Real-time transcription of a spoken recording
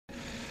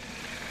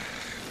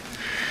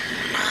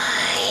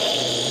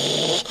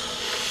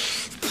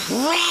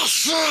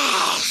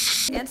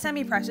precious and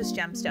semi-precious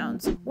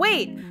gemstones.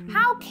 Wait,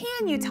 how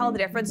can you tell the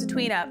difference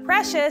between a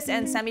precious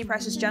and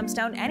semi-precious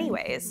gemstone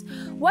anyways?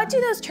 What do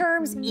those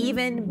terms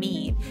even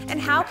mean? And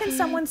how can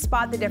someone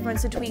spot the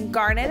difference between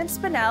garnet and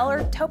spinel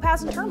or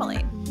topaz and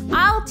tourmaline?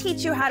 I'll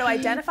teach you how to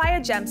identify a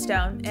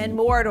gemstone in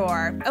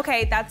Mordor.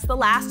 Okay, that's the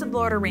last of the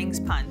Lord of the Rings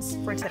puns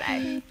for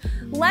today.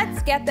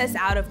 Let's get this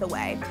out of the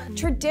way.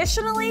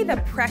 Traditionally, the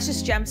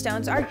precious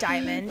gemstones are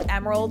diamond,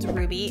 emerald,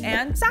 ruby,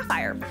 and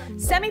sapphire.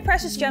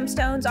 Semi-precious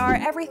gemstones are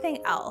everything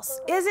else.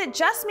 Is it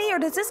just me, or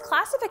does this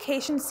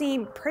classification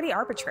seem pretty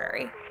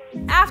arbitrary?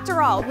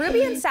 After all,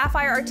 ruby and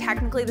sapphire are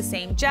technically the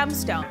same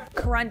gemstone,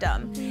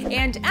 corundum,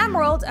 and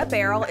emerald, a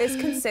beryl, is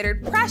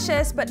considered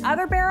precious, but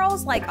other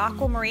beryls like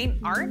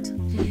aquamarine aren't.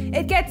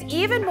 It gets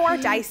even more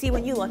dicey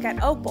when you look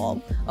at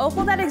opal.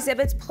 Opal that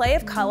exhibits play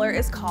of color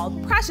is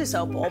called precious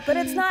opal, but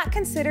it's not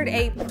considered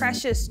a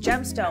precious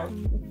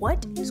gemstone.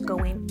 What is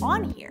going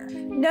on here?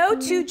 No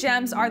two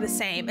gems are the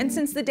same, and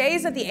since the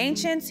days of the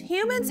ancients,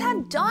 humans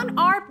have done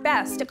our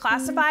best to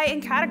classify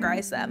and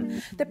categorize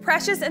them. The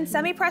precious and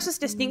semi-precious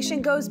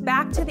distinction goes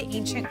back to the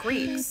ancient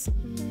Greeks.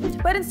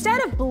 But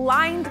instead of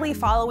blindly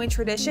following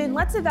tradition,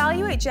 let's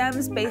evaluate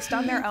gems based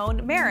on their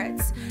own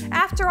merits.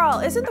 After all,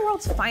 isn't the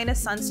world's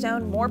finest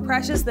sunstone more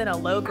precious than a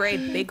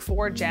low-grade Big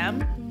Four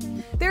gem?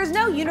 There's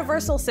no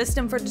universal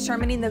system for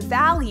determining the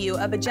value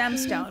of a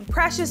gemstone,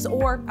 precious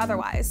or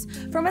otherwise.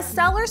 From a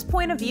seller's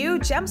point of view,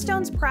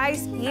 gemstones'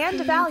 price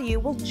and value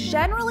will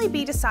generally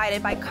be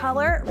decided by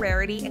color,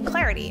 rarity, and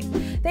clarity.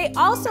 They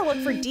also look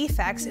for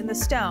defects in the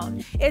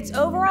stone, its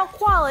overall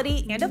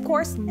quality, and of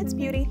course, its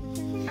beauty.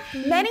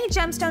 Many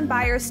gemstone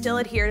buyers still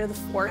adhere to the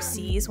 4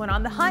 C's when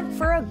on the hunt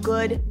for a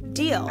good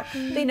deal.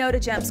 They note a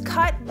gem's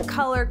cut,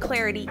 color,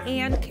 clarity,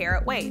 and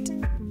carat weight.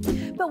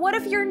 But what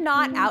if you're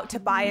not out to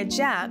buy a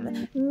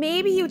gem?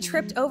 Maybe you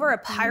tripped over a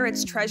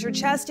pirate's treasure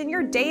chest in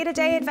your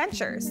day-to-day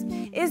adventures.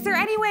 Is there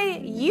any way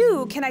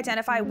you can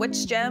identify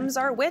which gems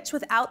are which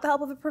without the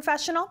help of a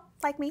professional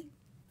like me?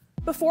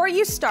 Before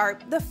you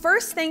start, the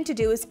first thing to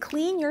do is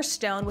clean your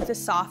stone with a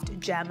soft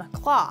gem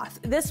cloth.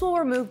 This will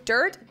remove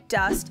dirt,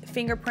 dust,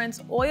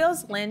 fingerprints,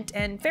 oils, lint,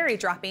 and fairy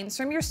droppings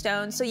from your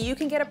stone so you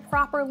can get a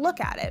proper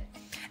look at it.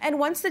 And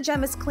once the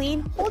gem is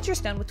clean, hold your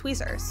stone with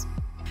tweezers.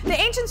 The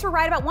ancients were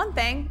right about one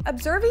thing.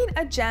 Observing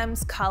a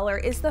gem's color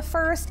is the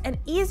first and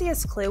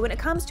easiest clue when it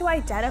comes to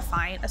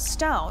identifying a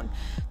stone.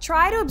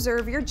 Try to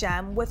observe your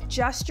gem with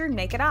just your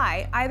naked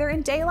eye, either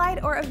in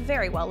daylight or a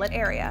very well-lit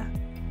area.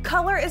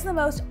 Color is the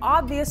most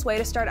obvious way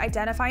to start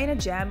identifying a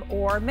gem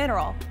or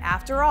mineral.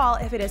 After all,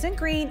 if it isn't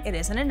green, it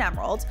isn't an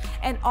emerald,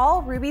 and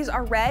all rubies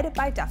are red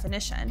by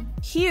definition.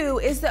 Hue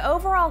is the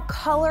overall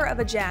color of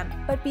a gem,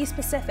 but be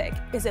specific.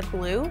 Is it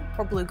blue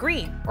or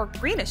blue-green or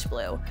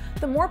greenish-blue?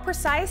 The more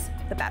precise,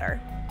 the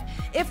better.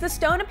 If the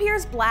stone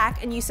appears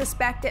black and you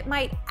suspect it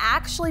might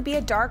actually be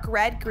a dark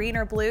red, green,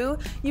 or blue,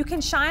 you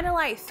can shine a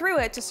light through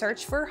it to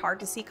search for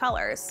hard-to-see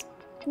colors.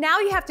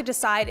 Now you have to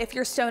decide if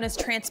your stone is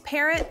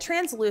transparent,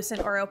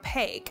 translucent, or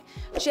opaque.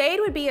 Jade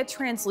would be a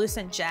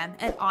translucent gem,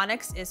 and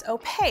onyx is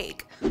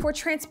opaque. For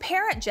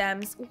transparent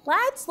gems,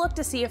 let's look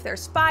to see if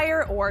there's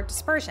fire or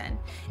dispersion.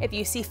 If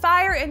you see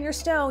fire in your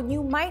stone,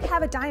 you might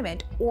have a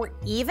diamond, or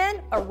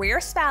even a rare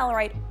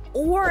sphalerite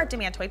or a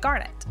demantoid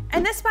garnet.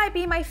 And this might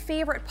be my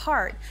favorite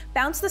part.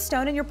 Bounce the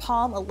stone in your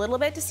palm a little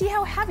bit to see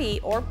how heavy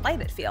or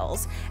light it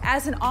feels,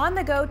 as an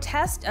on-the-go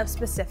test of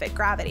specific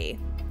gravity.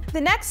 The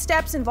next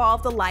steps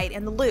involve the light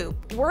and the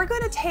loupe. We're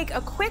going to take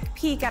a quick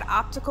peek at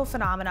optical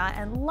phenomena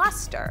and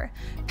luster.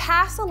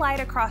 Pass a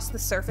light across the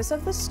surface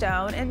of the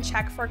stone and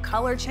check for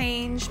color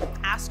change,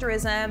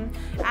 asterism,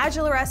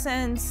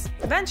 agilurescence,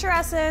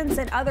 venturescence,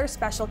 and other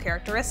special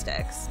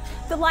characteristics.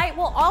 The light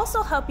will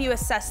also help you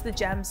assess the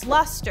gem's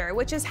luster,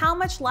 which is how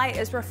much light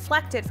is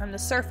reflected from the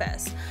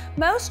surface.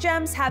 Most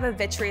gems have a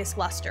vitreous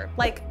luster,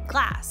 like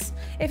glass.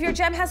 If your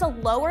gem has a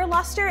lower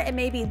luster, it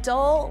may be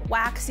dull,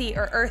 waxy,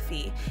 or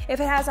earthy. If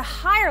it has a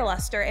higher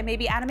luster, it may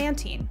be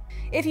adamantine.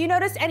 If you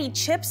notice any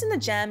chips in the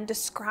gem,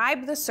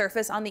 describe the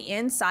surface on the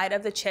inside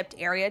of the chipped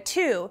area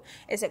too.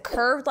 Is it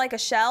curved like a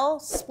shell,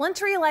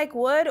 splintery like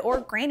wood, or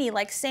grainy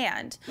like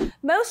sand?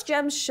 Most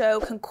gems show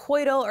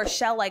conchoidal or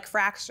shell-like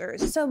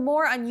fractures, so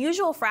more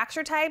unusual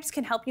fracture types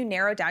can help you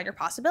narrow down your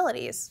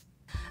possibilities.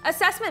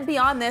 Assessment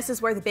beyond this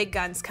is where the big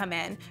guns come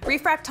in.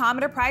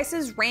 Refractometer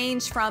prices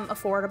range from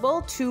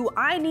affordable to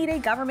I need a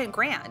government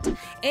grant.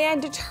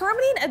 And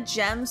determining a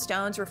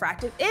gemstone's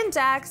refractive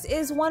index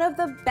is one of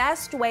the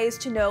best ways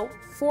to know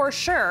for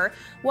sure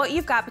what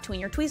you've got between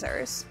your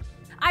tweezers.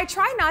 I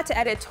try not to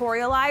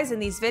editorialize in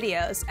these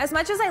videos. As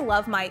much as I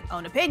love my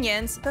own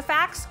opinions, the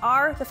facts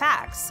are the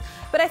facts.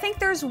 But I think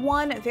there's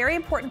one very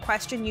important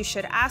question you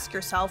should ask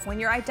yourself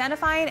when you're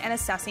identifying and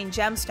assessing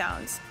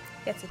gemstones.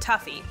 It's a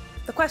toughie.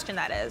 The question,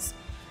 that is,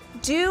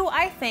 do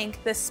I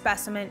think this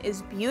specimen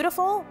is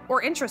beautiful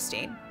or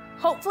interesting?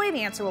 Hopefully the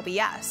answer will be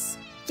yes.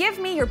 Give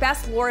me your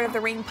best Lord of the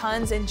Ring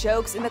puns and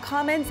jokes in the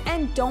comments,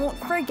 and don't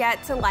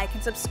forget to like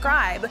and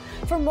subscribe.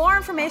 For more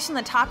information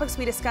on the topics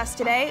we discussed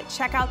today,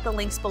 check out the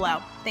links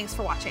below. Thanks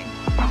for watching.